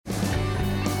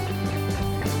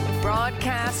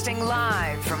Broadcasting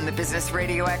live from the Business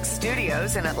Radio X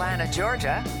studios in Atlanta,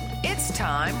 Georgia, it's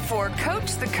time for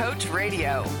Coach the Coach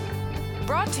Radio.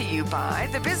 Brought to you by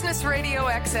the Business Radio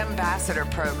X Ambassador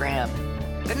Program,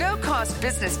 the no-cost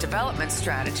business development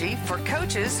strategy for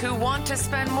coaches who want to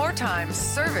spend more time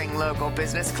serving local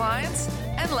business clients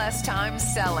and less time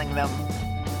selling them.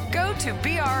 Go to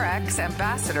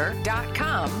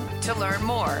brxambassador.com to learn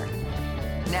more.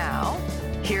 Now,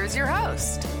 here's your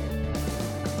host.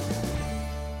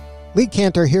 Lee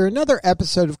Cantor here, another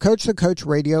episode of Coach the Coach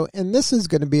Radio, and this is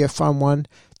going to be a fun one.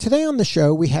 Today on the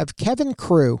show, we have Kevin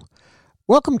Crew.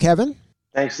 Welcome, Kevin.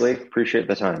 Thanks, Lee. Appreciate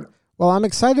the time. Well, I'm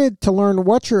excited to learn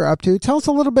what you're up to. Tell us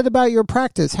a little bit about your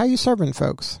practice. How you serving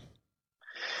folks?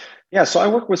 Yeah, so I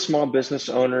work with small business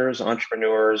owners,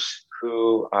 entrepreneurs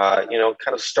who, kind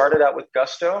of started out with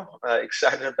gusto,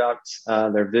 excited about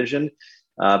their vision,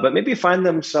 but maybe find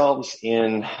themselves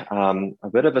in a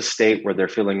bit of a state where they're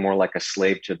feeling more like a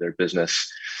slave to their business,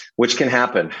 which can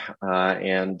happen.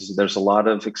 And there's a lot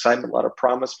of excitement, a lot of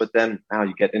promise, but then now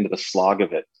you get into the slog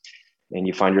of it and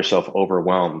you find yourself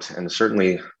overwhelmed. And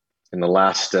certainly in the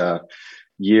last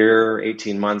year,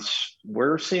 18 months,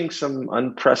 we're seeing some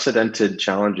unprecedented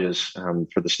challenges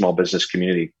for the small business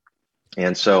community.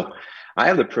 And so I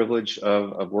have the privilege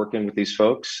of working with these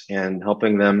folks and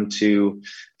helping them to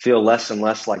feel less and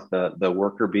less like the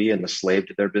worker bee and the slave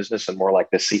to their business and more like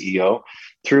the CEO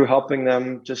through helping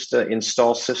them just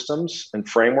install systems and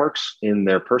frameworks in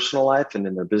their personal life and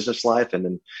in their business life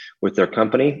and with their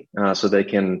company so they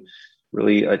can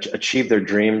really achieve their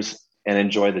dreams and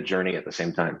enjoy the journey at the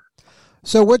same time.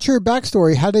 So what's your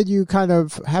backstory? How did you kind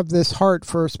of have this heart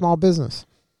for small business?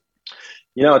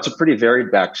 You know, it's a pretty varied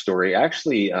backstory. I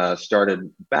actually started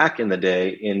back in the day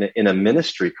in a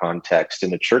ministry context,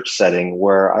 in a church setting,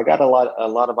 where I got a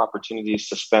lot of opportunities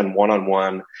to spend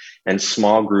one-on-one and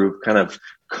small group kind of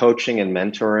coaching and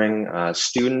mentoring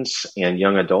students and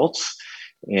young adults,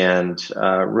 and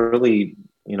really,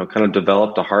 kind of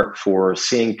developed a heart for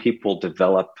seeing people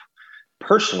develop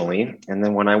personally. And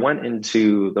then when I went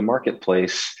into the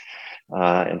marketplace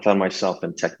and found myself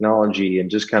in technology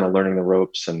and just kind of learning the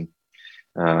ropes and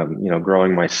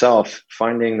growing myself,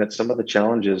 finding that some of the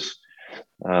challenges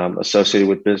associated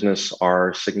with business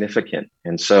are significant.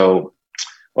 And so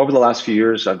over the last few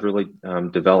years, I've really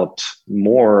developed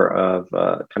more of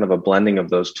kind of a blending of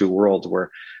those two worlds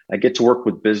where I get to work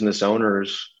with business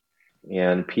owners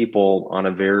and people on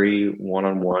a very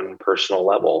one-on-one personal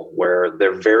level where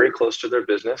they're very close to their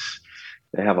business.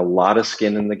 They have a lot of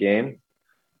skin in the game.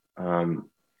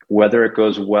 Whether it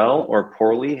goes well or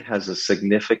poorly has a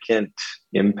significant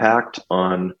impact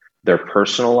on their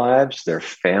personal lives, their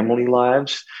family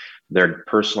lives, their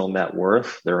personal net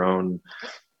worth, their own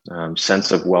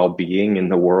sense of well-being in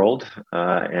the world.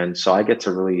 And so I get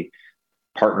to really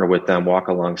partner with them, walk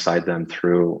alongside them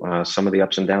through some of the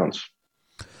ups and downs.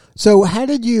 So how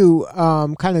did you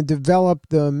kind of develop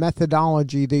the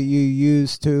methodology that you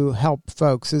use to help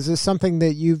folks? Is this something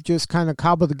that you've just kind of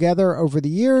cobbled together over the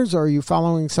years, or are you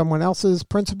following someone else's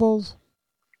principles?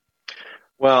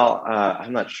 Well,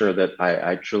 I'm not sure that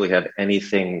I truly have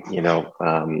anything,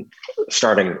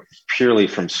 starting purely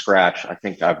from scratch. I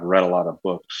think I've read a lot of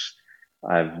books.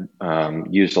 I've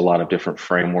used a lot of different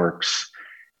frameworks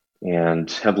and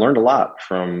have learned a lot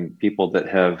from people that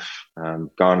have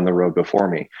gone the road before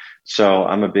me. So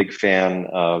I'm a big fan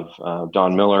of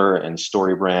Don Miller and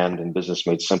StoryBrand and Business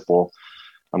Made Simple.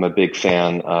 I'm a big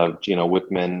fan of Gino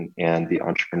Wickman and the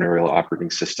Entrepreneurial Operating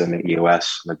System in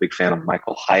EOS. I'm a big fan of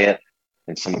Michael Hyatt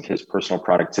and some of his personal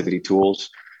productivity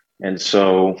tools. And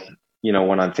so,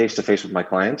 when I'm face-to-face with my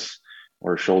clients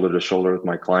or shoulder-to-shoulder with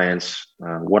my clients,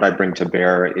 what I bring to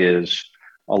bear is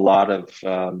a lot of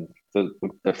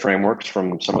the frameworks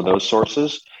from some of those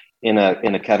sources in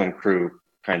a Kevin Crew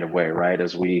kind of way, right?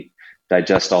 As we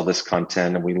digest all this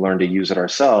content and we learn to use it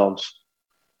ourselves,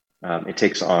 it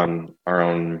takes on our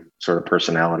own sort of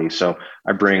personality. So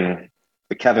I bring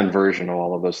the Kevin version of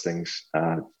all of those things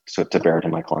to bear to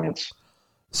my clients.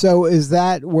 So is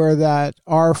that where that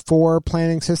R4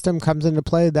 planning system comes into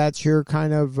play? That's your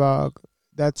kind of,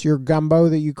 that's your gumbo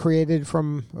that you created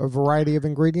from a variety of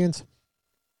ingredients?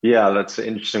 Yeah, that's an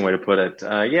interesting way to put it. So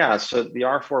the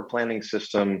R4 planning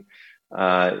system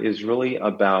is really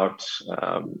about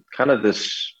kind of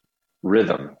this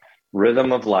rhythm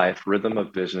of life, rhythm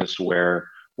of business, where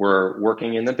we're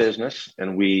working in the business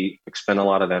and we expend a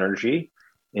lot of energy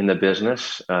in the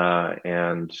business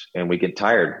and we get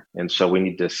tired. And so we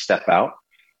need to step out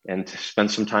and to spend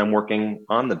some time working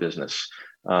on the business.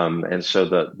 And so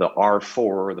the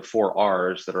R4, the 4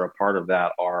 R's that are a part of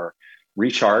that are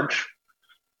recharge,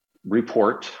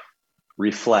 report,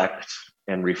 reflect,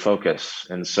 and refocus.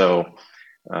 And so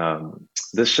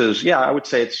this is, I would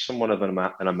say it's somewhat of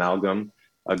an amalgam,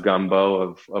 a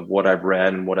gumbo of what I've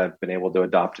read and what I've been able to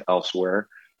adopt elsewhere,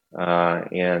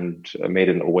 and made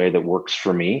it in a way that works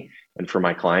for me and for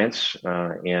my clients.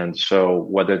 And so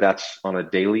whether that's on a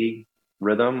daily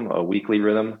rhythm, a weekly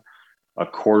rhythm, a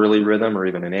quarterly rhythm, or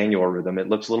even an annual rhythm, it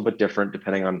looks a little bit different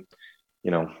depending on,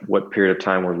 what period of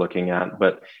time we're looking at.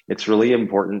 But it's really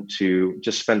important to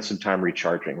just spend some time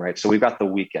recharging, right? So we've got the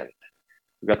weekend.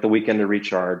 We've got the weekend to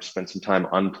recharge, spend some time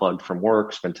unplugged from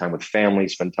work, spend time with family,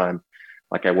 spend time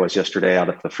like I was yesterday out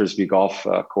at the Frisbee golf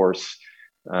course,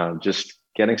 just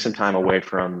getting some time away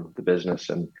from the business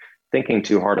and thinking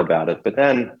too hard about it. But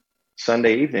then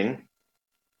Sunday evening,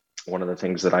 one of the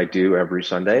things that I do every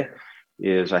Sunday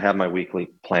is I have my weekly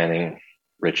planning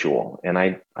ritual. And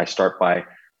I start by,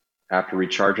 after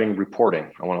recharging,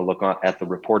 reporting. I want to look at the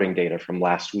reporting data from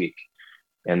last week.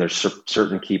 And there's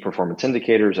certain key performance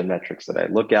indicators and metrics that I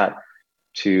look at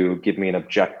to give me an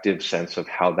objective sense of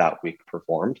how that week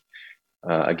performed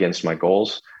against my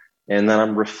goals. And then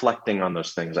I'm reflecting on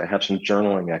those things. I have some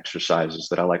journaling exercises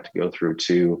that I like to go through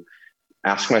to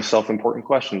ask myself important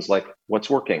questions like, what's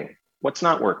working? What's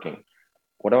not working?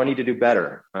 What do I need to do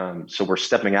better? So we're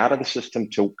stepping out of the system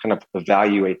to kind of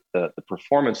evaluate the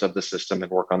performance of the system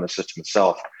and work on the system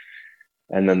itself.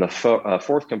 And then the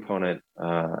fourth component,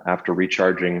 after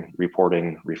recharging,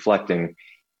 reporting, reflecting,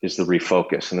 is the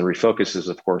refocus. And the refocus is,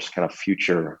 of course, kind of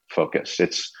future focus.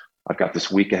 I've got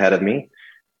this week ahead of me,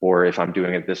 or if I'm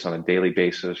doing this on a daily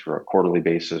basis or a quarterly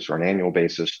basis or an annual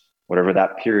basis, whatever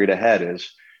that period ahead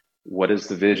is, what is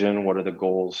the vision? What are the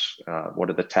goals? What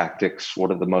are the tactics?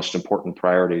 What are the most important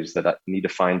priorities that I need to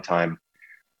find time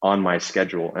on my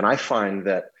schedule? And I find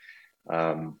that,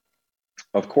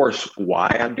 of course,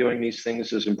 why I'm doing these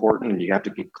things is important, and you have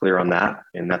to be clear on that.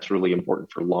 And that's really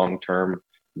important for long-term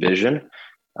vision.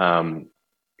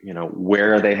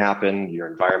 Where they happen, your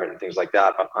environment and things like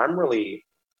that. But I'm really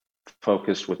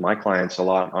focused with my clients a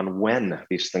lot on when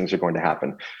these things are going to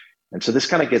happen. And so this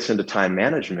kind of gets into time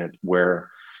management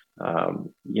where,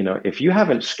 if you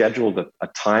haven't scheduled a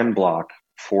time block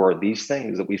for these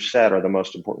things that we've said are the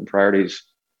most important priorities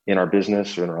in our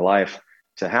business or in our life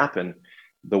to happen,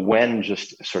 the when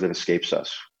just sort of escapes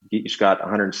us. You just got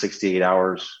 168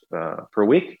 hours per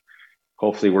week.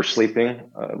 Hopefully we're sleeping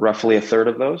roughly a third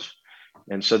of those.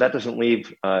 And so that doesn't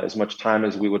leave as much time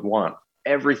as we would want.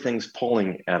 Everything's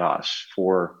pulling at us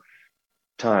for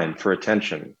time, for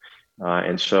attention.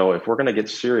 And so if we're going to get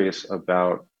serious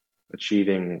about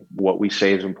achieving what we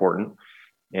say is important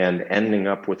and ending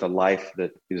up with a life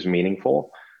that is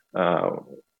meaningful,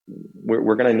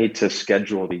 we're going to need to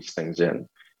schedule these things in.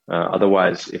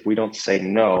 Otherwise, if we don't say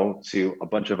no to a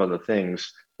bunch of other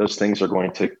things, those things are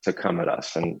going to come at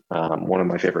us. And one of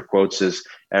my favorite quotes is,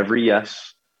 every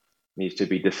yes needs to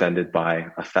be defended by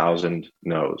 1,000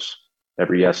 no's.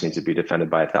 Every yes needs to be defended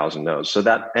by 1,000 no's. So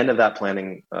that end of that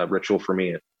planning ritual for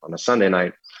me on a Sunday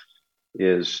night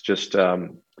is just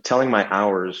telling my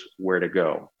hours where to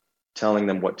go, telling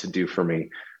them what to do for me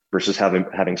versus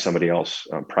having somebody else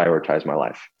prioritize my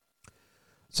life.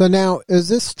 So now, is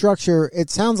this structure, it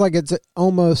sounds like it's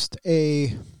almost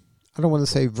I don't want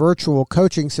to say virtual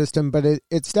coaching system, but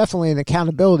it's definitely an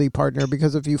accountability partner,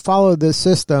 because if you follow this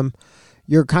system,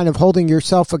 you're kind of holding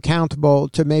yourself accountable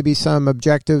to maybe some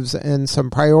objectives and some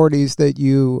priorities that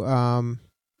you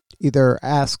either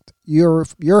asked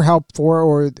your help for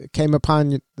or came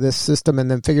upon this system and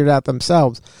then figured out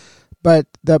themselves. But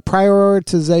the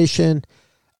prioritization,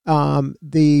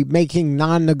 the making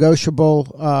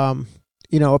non-negotiable,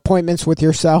 appointments with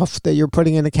yourself that you're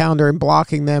putting in the calendar and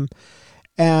blocking them,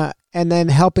 and then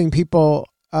helping people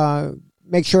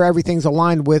make sure everything's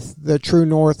aligned with the true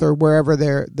north or wherever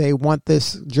they want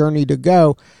this journey to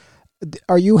go.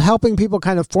 Are you helping people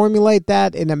kind of formulate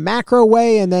that in a macro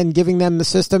way and then giving them the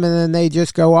system and then they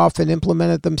just go off and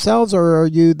implement it themselves? Or are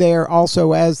you there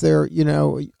also as their,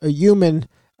 a human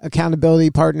accountability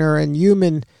partner and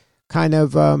human kind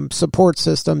of support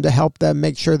system to help them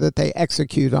make sure that they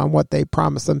execute on what they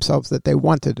promised themselves that they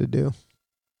wanted to do?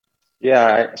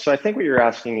 Yeah. So I think what you're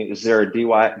asking, is there a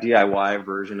DIY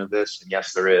version of this? And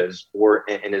yes, there is.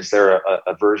 And is there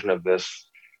a version of this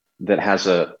that has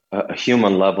a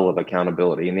human level of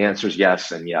accountability? And the answer is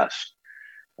yes and yes.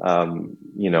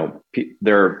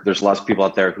 There's lots of people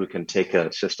out there who can take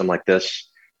a system like this,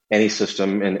 any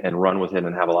system, and run with it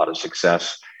and have a lot of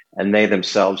success. And they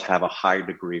themselves have a high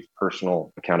degree of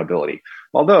personal accountability.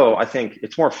 Although I think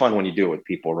it's more fun when you do it with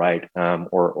people, right?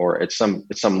 Or at some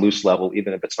loose level,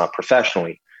 even if it's not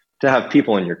professionally, to have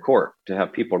people in your court, to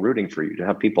have people rooting for you, to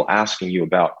have people asking you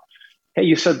about, hey,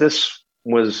 you said this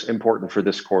was important for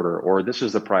this quarter, or this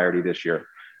is the priority this year.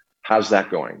 How's that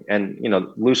going? And,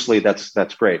 loosely,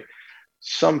 that's great.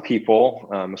 Some people,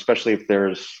 especially if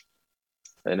there's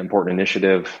an important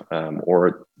initiative,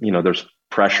 or, there's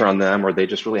pressure on them, or they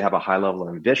just really have a high level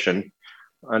of ambition,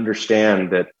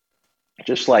 understand that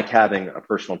just like having a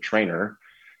personal trainer,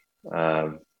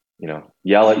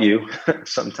 yell at you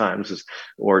sometimes,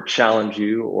 or challenge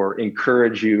you, or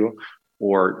encourage you,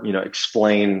 or,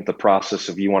 explain the process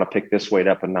of, you want to pick this weight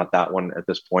up and not that one at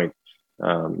this point,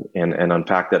 and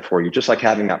unpack that for you. Just like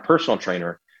having that personal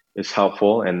trainer is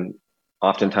helpful, and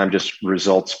oftentimes just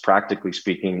results, practically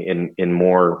speaking, in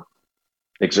more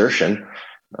exertion.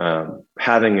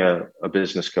 Having a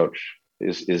business coach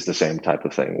is the same type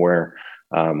of thing, where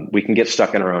we can get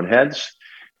stuck in our own heads.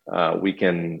 We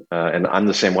can, and I'm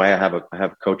the same way. I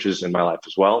have coaches in my life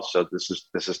as well. So this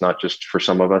is not just for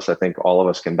some of us. I think all of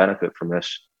us can benefit from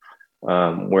this,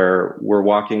 where we're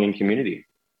walking in community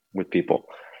with people,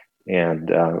 and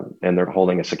they're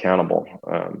holding us accountable.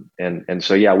 And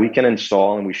so, yeah, we can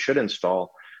install, and we should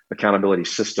install, accountability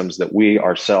systems that we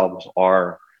ourselves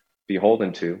are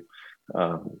beholden to,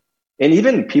 and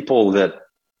even people that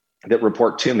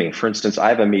report to me. For instance, I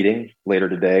have a meeting later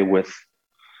today with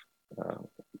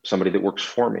somebody that works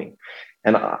for me,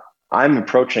 and I'm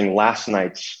approaching last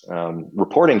night's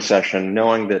reporting session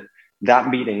knowing that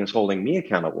meeting is holding me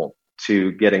accountable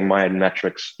to getting my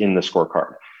metrics in the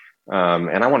scorecard.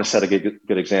 And I want to set a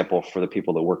good example for the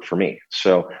people that work for me.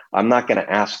 So I'm not going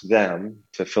to ask them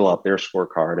to fill out their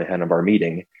scorecard ahead of our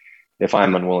meeting if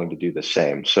I'm unwilling to do the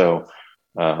same. So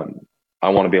I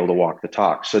want to be able to walk the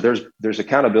talk. So there's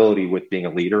accountability with being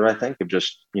a leader, I think, of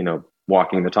just,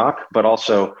 walking the talk, but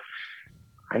also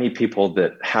I need people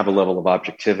that have a level of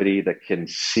objectivity, that can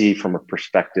see from a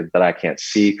perspective that I can't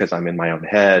see because I'm in my own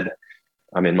head.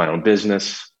 I'm in my own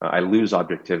business. I lose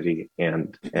objectivity,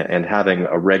 and having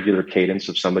a regular cadence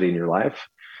of somebody in your life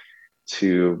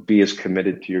to be as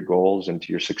committed to your goals and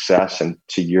to your success and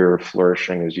to your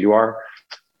flourishing as you are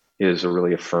is a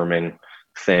really affirming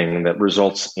thing that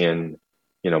results in,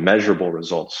 measurable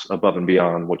results above and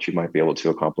beyond what you might be able to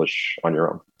accomplish on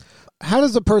your own. How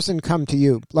does a person come to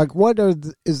you? Like, what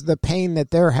is the pain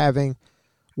that they're having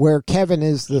where Kevin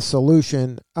is the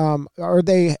solution? Do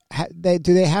they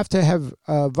have to have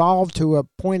evolved to a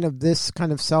point of this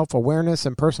kind of self-awareness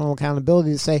and personal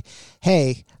accountability to say,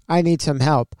 hey, I need some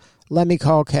help, let me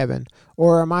call Kevin?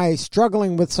 Or am I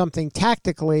struggling with something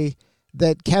tactically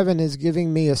that Kevin is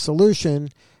giving me a solution,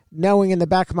 knowing in the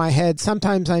back of my head,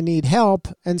 sometimes I need help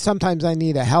and sometimes I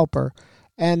need a helper?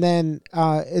 And then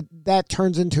that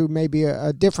turns into maybe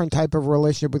a different type of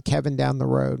relationship with Kevin down the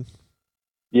road.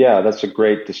 Yeah, that's a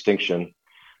great distinction,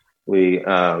 Lee.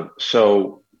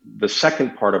 So the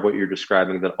second part of what you're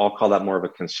describing, that I'll call that more of a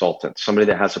consultant, somebody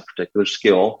that has a particular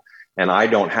skill, and I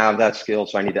don't have that skill,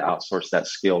 so I need to outsource that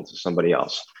skill to somebody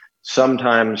else.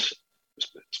 Sometimes,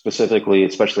 specifically,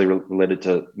 especially related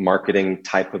to marketing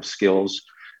type of skills,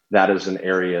 that is an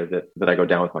area that I go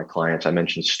down with my clients. I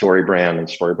mentioned StoryBrand, and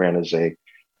StoryBrand is a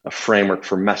framework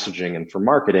for messaging and for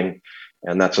marketing,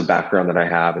 and that's a background that I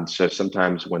have. And so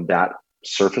sometimes when that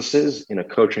surfaces in a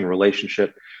coaching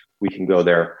relationship, we can go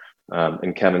there,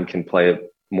 and Kevin can play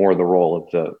more the role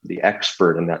of the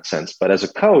expert in that sense. But as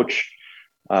a coach,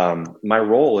 my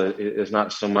role is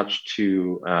not so much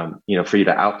to for you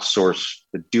to outsource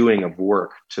the doing of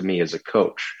work to me as a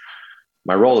coach.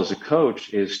 My role as a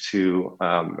coach is to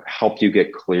help you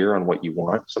get clear on what you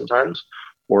want sometimes,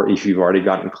 or if you've already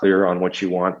gotten clear on what you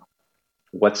want,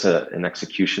 what's an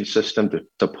execution system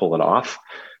to pull it off.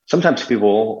 Sometimes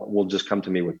people will just come to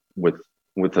me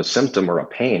with a symptom or a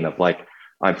pain of, like,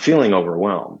 I'm feeling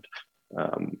overwhelmed.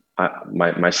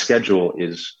 My schedule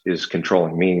is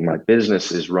controlling me. My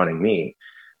business is running me.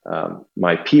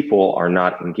 My people are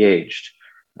not engaged.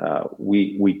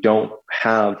 We don't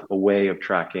have a way of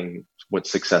tracking what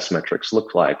success metrics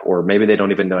look like, or maybe they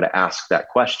don't even know to ask that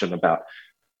question about,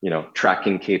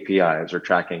 tracking KPIs or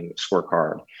tracking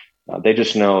scorecard. They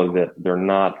just know that they're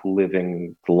not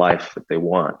living the life that they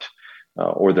want,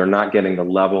 or they're not getting the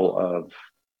level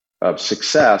of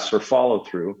success or follow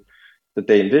through that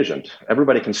they envisioned.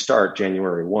 Everybody can start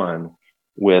January 1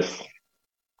 with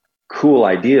cool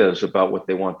ideas about what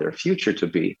they want their future to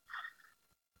be.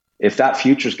 If that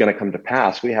future is going to come to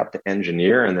pass, we have to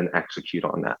engineer and then execute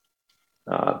on that.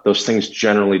 Those things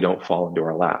generally don't fall into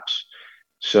our laps.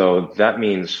 So that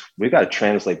means we've got to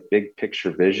translate big picture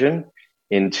vision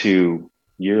into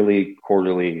yearly,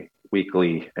 quarterly,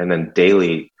 weekly, and then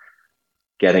daily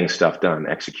getting stuff done,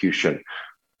 execution,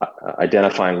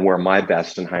 identifying where my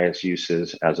best and highest use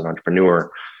is as an entrepreneur,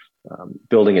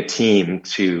 building a team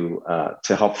to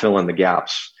help fill in the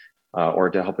gaps or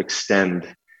to help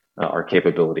extend our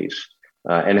capabilities.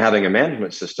 And having a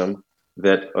management system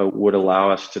that would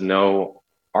allow us to know,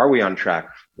 are we on track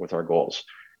with our goals?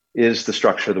 Is the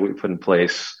structure that we put in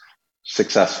place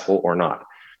successful or not?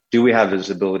 Do we have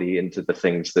visibility into the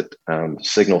things that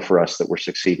signal for us that we're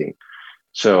succeeding?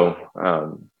 So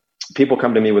people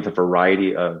come to me with a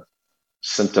variety of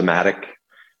symptomatic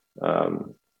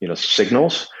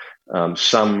signals.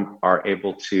 Some are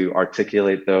able to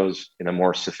articulate those in a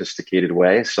more sophisticated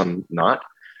way, some not,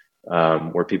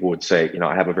 where people would say,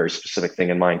 I have a very specific thing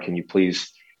in mind. Can you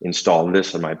please install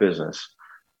this in my business?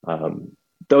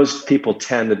 Those people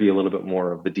tend to be a little bit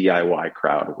more of the DIY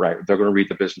crowd, right? They're going to read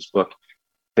the business book.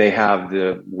 They have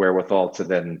the wherewithal to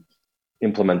then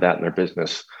implement that in their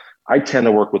business. I tend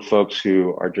to work with folks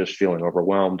who are just feeling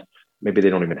overwhelmed. Maybe they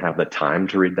don't even have the time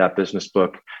to read that business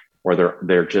book, or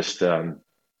they're just they're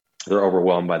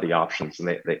overwhelmed by the options, and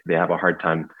they have a hard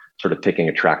time sort of picking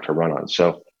a track to run on.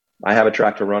 So I have a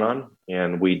track to run on,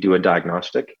 and we do a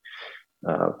diagnostic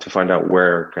to find out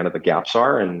where kind of the gaps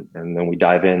are, and then we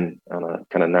dive in on a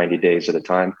kind of 90 days at a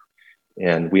time,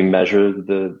 and we measure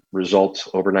the results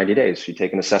over 90 days. You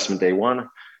take an assessment day 1,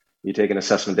 you take an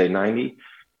assessment day 90,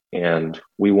 and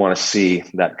we want to see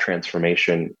that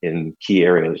transformation in key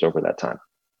areas over that time.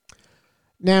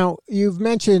 Now, you've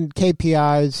mentioned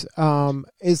KPIs.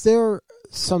 Is there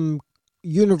some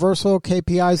universal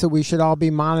KPIs that we should all be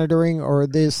monitoring, or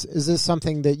is this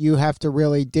something that you have to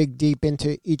really dig deep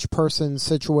into each person's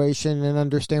situation and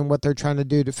understand what they're trying to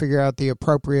do to figure out the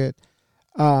appropriate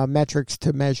metrics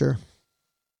to measure?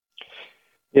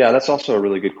 Yeah, that's also a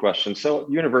really good question. So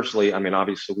universally,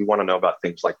 obviously we want to know about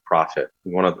things like profit.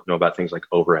 We want to know about things like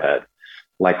overhead,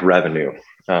 like revenue.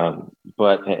 And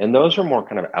those are more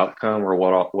kind of outcome, or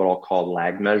what I'll call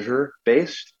lag measure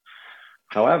based.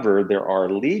 However, there are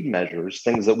lead measures,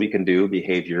 things that we can do,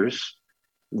 behaviors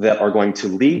that are going to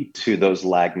lead to those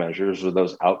lag measures or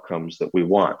those outcomes that we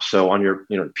want. So on your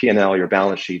P&L, your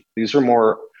balance sheet, these are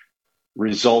more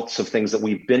results of things that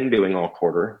we've been doing all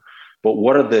quarter. But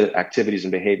what are the activities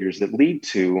and behaviors that lead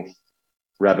to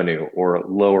revenue or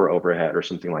lower overhead or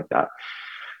something like that?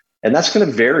 And that's going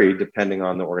to vary depending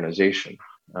on the organization.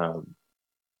 And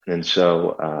that's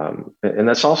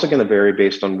also going to vary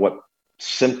based on what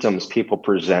symptoms people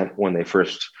present when they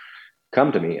first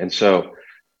come to me. And so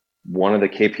one of the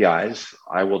KPIs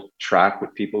I will track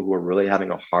with people who are really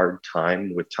having a hard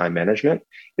time with time management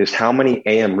is how many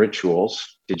AM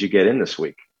rituals did you get in this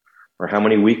week? Or how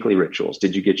many weekly rituals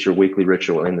did you get your weekly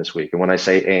ritual in this week? And when I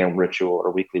say AM ritual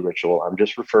or weekly ritual, I'm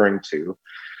just referring to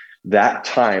that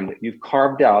time that you've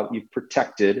carved out, you've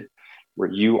protected,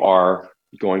 where you are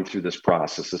going through this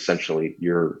process. Essentially,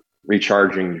 you're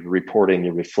recharging, you're reporting,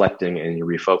 you're reflecting, and you're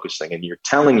refocusing, and you're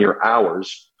telling your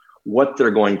hours what they're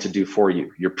going to do for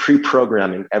you. You're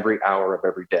pre-programming every hour of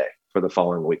every day for the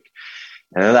following week.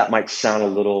 And that might sound a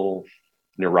little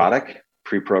neurotic,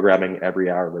 pre-programming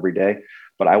every hour of every day.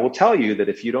 But I will tell you that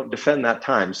if you don't defend that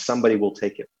time, somebody will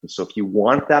take it. And so if you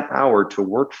want that hour to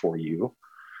work for you,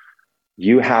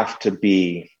 you have to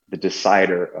be the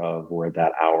decider of where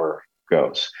that hour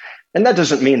goes. And that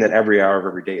doesn't mean that every hour of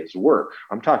every day is work.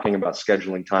 I'm talking about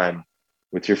scheduling time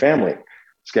with your family,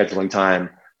 scheduling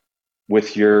time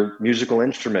with your musical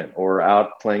instrument, or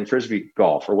out playing Frisbee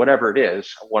golf, or whatever it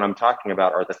is. What I'm talking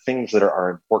about are the things that are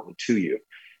important to you.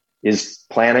 Is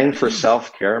planning for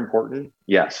self-care important?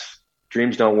 Yes.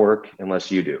 Dreams don't work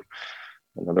unless you do.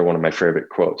 Another one of my favorite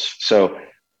quotes. So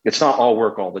it's not all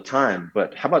work all the time,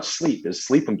 but how about sleep? Is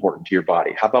sleep important to your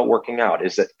body? How about working out?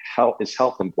 Is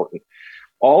health important?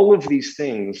 All of these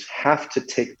things have to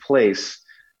take place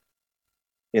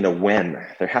in a when.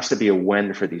 There has to be a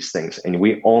when for these things. And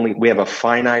we have a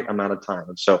finite amount of time.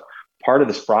 And so part of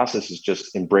this process is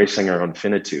just embracing our own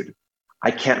finitude.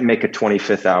 I can't make a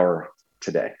 25th hour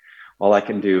today. All I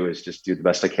can do is just do the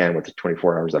best I can with the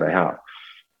 24 hours that I have.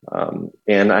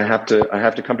 And I have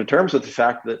to come to terms with the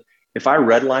fact that if I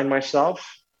redline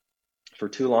myself for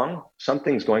too long,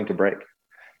 something's going to break.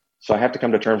 So I have to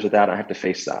come to terms with that. I have to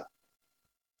face that.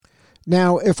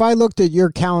 Now, if I looked at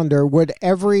your calendar, would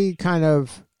every kind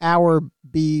of hour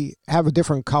have a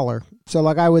different color? So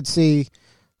like I would see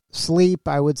sleep,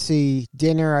 I would see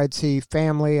dinner, I'd see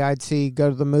family, I'd see go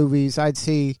to the movies, I'd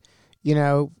see,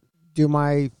 do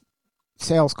my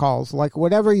sales calls, like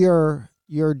whatever your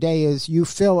day is, you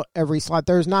fill every slot.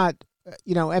 There's not,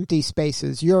 empty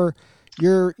spaces. You're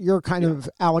kind of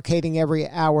allocating every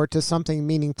hour to something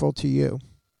meaningful to you.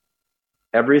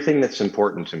 Everything that's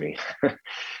important to me.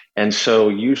 And so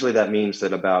usually that means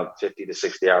that about 50 to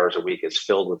 60 hours a week is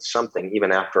filled with something,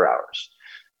 even after hours.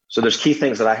 So there's key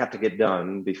things that I have to get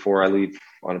done before I leave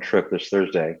on a trip this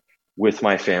Thursday. with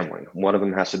my family. One of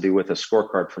them has to do with a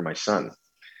scorecard for my son,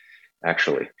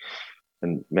 actually.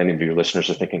 And many of your listeners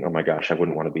are thinking, oh my gosh, I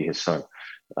wouldn't want to be his son.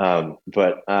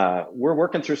 But we're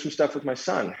working through some stuff with my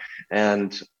son,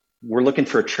 and we're looking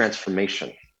for a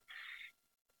transformation.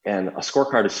 And a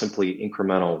scorecard is simply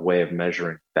incremental way of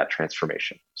measuring that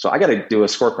transformation. So I got to do a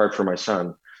scorecard for my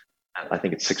son. I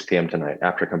think it's 6 p.m. tonight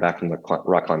after I come back from the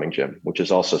rock climbing gym, which is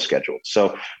also scheduled.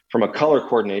 So from a color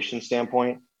coordination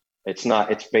standpoint, it's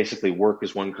basically work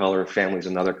is one color, family's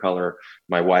another color,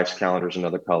 my wife's calendar is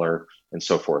another color, and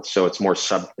so forth. So it's more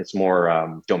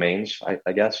domains, I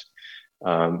guess.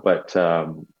 Yeah,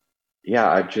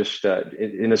 I just,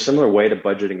 in a similar way to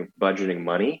budgeting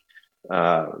money,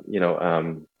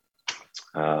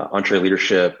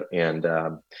 EntreLeadership and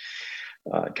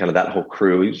kind of that whole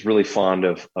crew. He was really fond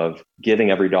of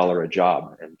giving every dollar a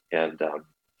job, and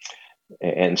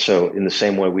so in the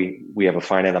same way we have a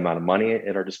finite amount of money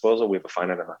at our disposal, we have a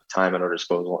finite amount of time at our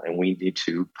disposal, and we need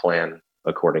to plan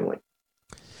accordingly.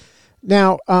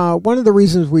 Now, one of the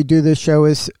reasons we do this show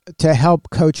is to help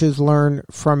coaches learn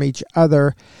from each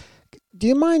other. Do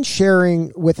you mind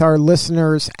sharing with our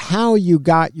listeners how you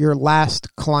got your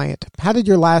last client? How did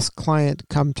your last client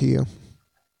come to you?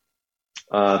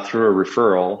 Through a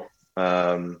referral.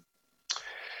 So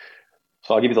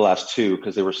I'll give you the last two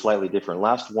because they were slightly different.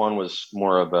 Last one was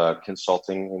more of a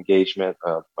consulting engagement,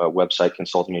 a website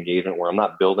consulting engagement where I'm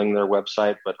not building their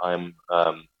website, but I'm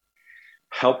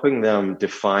helping them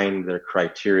define their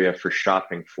criteria for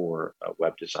shopping for a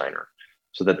web designer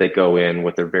so that they go in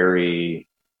with a very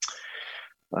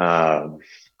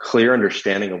clear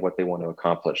understanding of what they want to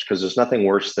accomplish. Because there's nothing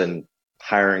worse than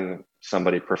hiring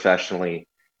somebody professionally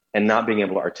and not being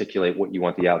able to articulate what you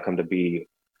want the outcome to be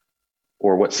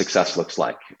or what success looks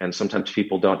like. And sometimes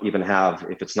people don't even have,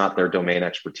 if it's not their domain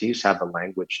expertise, have the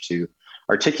language to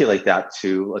articulate that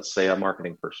to, let's say, a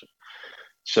marketing person.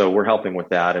 So we're helping with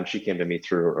that. And she came to me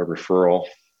through a referral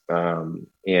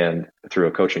and through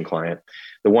a coaching client.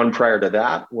 The one prior to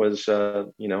that was,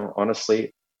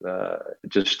 honestly, I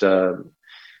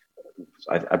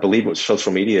believe it was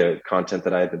social media content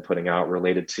that I had been putting out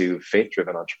related to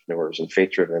faith-driven entrepreneurs and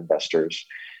faith-driven investors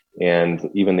and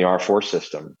even the R4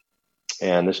 system.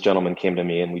 And this gentleman came to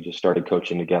me and we just started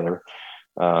coaching together.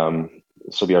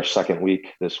 This will be our second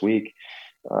week this week,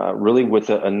 really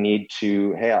with a need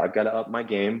to, hey, I've got to up my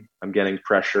game. I'm getting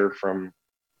pressure from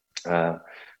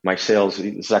my sales.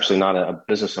 This is actually not a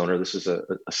business owner. This is a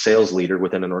sales leader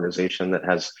within an organization that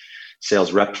has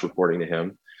sales reps reporting to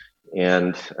him.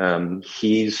 And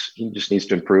he just needs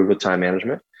to improve with time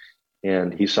management.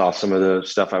 And he saw some of the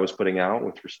stuff I was putting out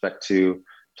with respect to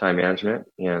time management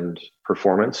and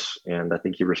performance. And I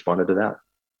think he responded to that.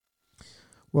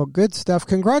 Well, good stuff.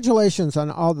 Congratulations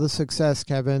on all the success,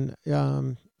 Kevin.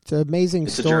 It's an amazing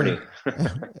story. It's a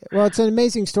journey. Well, it's an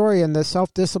amazing story, and the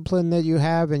self-discipline that you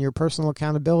have and your personal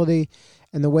accountability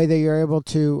and the way that you're able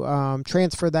to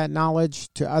transfer that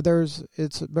knowledge to others,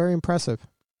 it's very impressive.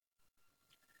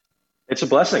 It's a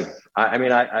blessing. I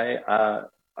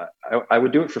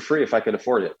would do it for free if I could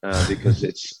afford it, because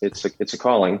it's a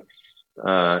calling,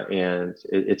 and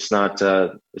it's not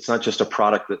just a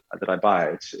product that I buy.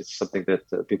 It's something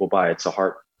that people buy. It's a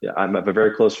heart. I have a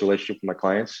very close relationship with my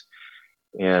clients,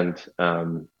 and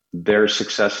their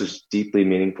success is deeply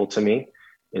meaningful to me.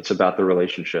 It's about the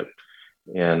relationship,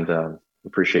 and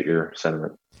appreciate your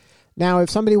sentiment. Now, if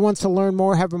somebody wants to learn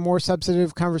more, have a more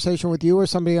substantive conversation with you or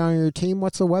somebody on your team,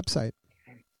 what's the website?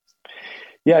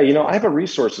 Yeah, I have a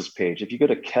resources page. If you go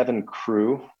to Kevin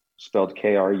Crew, spelled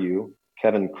K-R-U,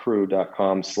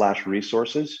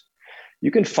 kevincrew.com/resources,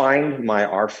 you can find my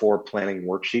R4 planning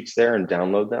worksheets there and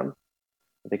download them.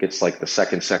 I think it's like the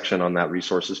second section on that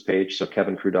resources page. So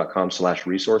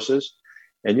kevincrew.com/resources.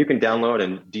 And you can download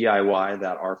and DIY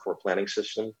that R4 planning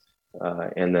system.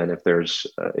 And then if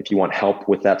you want help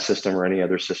with that system or any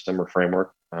other system or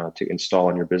framework to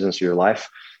install in your business or your life,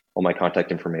 all my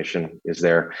contact information is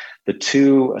there. The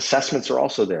two assessments are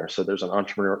also there. So there's an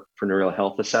entrepreneurial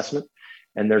health assessment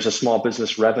and there's a small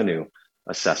business revenue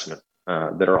assessment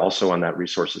that are also on that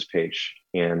resources page.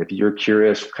 And if you're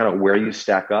curious kind of where you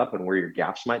stack up and where your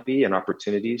gaps might be and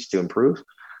opportunities to improve,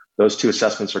 those two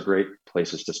assessments are great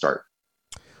places to start.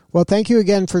 Well, thank you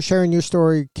again for sharing your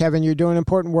story, Kevin. You're doing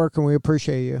important work and we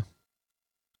appreciate you.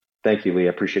 Thank you, Lee. I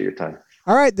appreciate your time.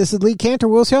 All right, this is Lee Cantor.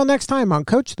 We'll see you all next time on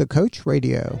Coach the Coach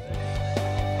Radio.